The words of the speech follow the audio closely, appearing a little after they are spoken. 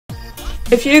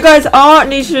If you guys are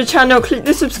new to the channel, click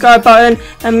the subscribe button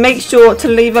and make sure to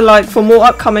leave a like for more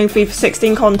upcoming FIFA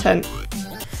 16 content.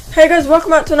 Hey guys, welcome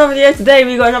back to another video. Today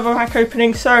we got another pack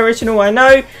opening, so original I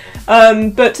know,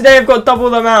 but today I've got double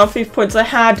the amount of FIFA points I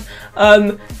had,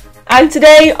 and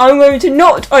today I'm going to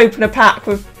not open a pack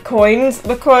with coins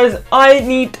because I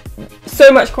need so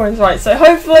much coins, right? So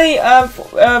hopefully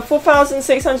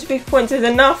 4,600 FIFA points is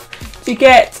enough to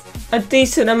get a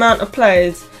decent amount of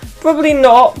players. Probably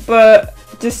not, but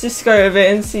just go with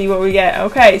it and see what we get.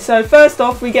 Okay, so first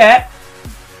off we get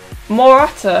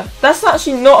Morata. That's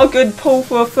actually not a good pull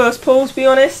for a first pull, to be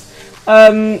honest.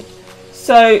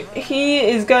 So he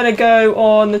is going to go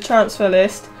on the transfer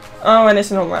list. Oh, and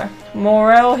it's not rare.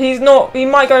 Morel, he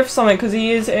might go for something because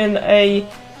he is in a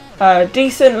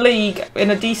decent league,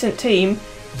 in a decent team.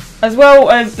 As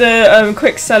well as the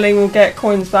quick selling will get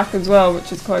coins back as well,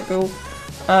 which is quite cool.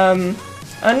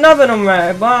 Another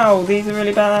non-rare. Wow, these are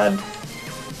really bad.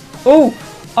 Oh,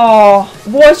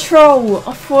 what a troll!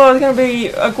 I thought it was going to be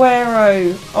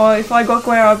Aguero. Oh, if I got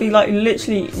Aguero, I'd be like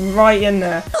literally right in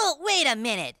there. Oh, wait a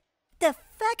minute. The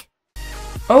fuck?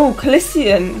 Oh,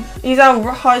 Christian. He's our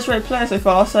highest rated player so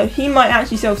far, so he might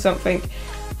actually sell something.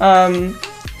 To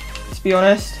be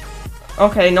honest.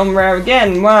 Okay, non-rare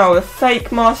again. Wow, a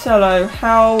fake Marcelo.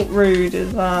 How rude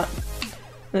is that?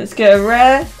 Let's get a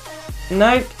rare.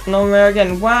 Nope, non-rare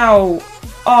again. Wow.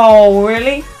 Oh,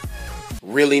 really?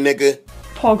 Really, nigga?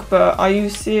 Pogba, are you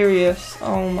serious?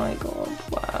 Oh my god,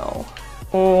 wow.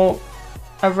 Or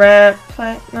a rare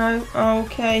play? No?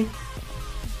 Okay.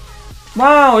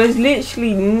 Wow, there's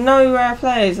literally no rare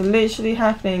players literally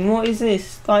happening. What is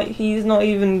this? Like, he's not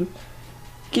even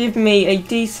give me a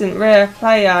decent rare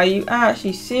player. Are you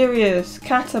actually serious?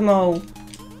 Catamol.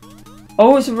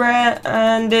 Oh, it's rare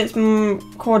and it's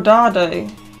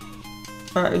Cordado.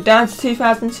 Alright, down to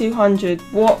 2,200.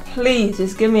 What? Please,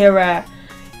 just give me a rare.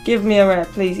 Give me a rare,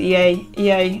 please, EA.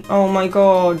 EA. Oh my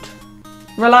god.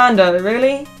 Ronaldo,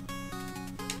 really?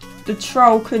 The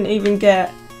troll couldn't even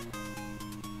get...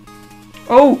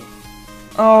 Oh!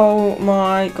 Oh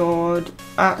my god.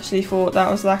 I actually thought that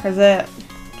was Lacazette.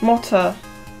 Motta.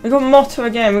 We got Motta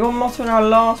again. We got Motta in our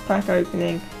last pack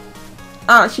opening.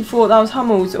 I actually thought that was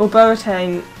Hummels or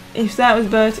Boateng. If that was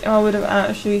Boateng, I would have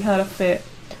actually had a fit.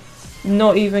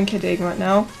 Not even kidding right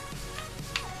now.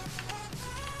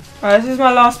 Alright, this is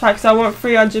my last pack, so I want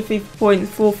 300 FIFA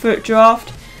points for foot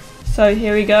draft. So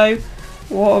here we go.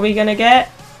 What are we going to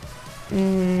get?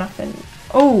 Nothing.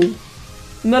 Oh,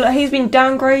 Muller, he's been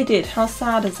downgraded. How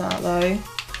sad is that though?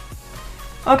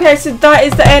 Okay, so that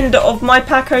is the end of my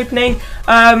pack opening.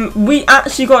 We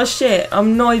actually got a shit.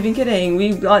 I'm not even kidding.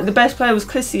 The best player was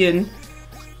Christian.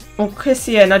 Or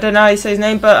Christian, I don't know how you say his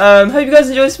name. But hope you guys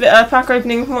enjoyed this pack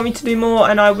opening. If you want me to do more,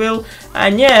 and I will.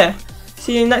 And yeah.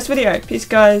 See you in the next video. Peace,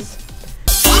 guys.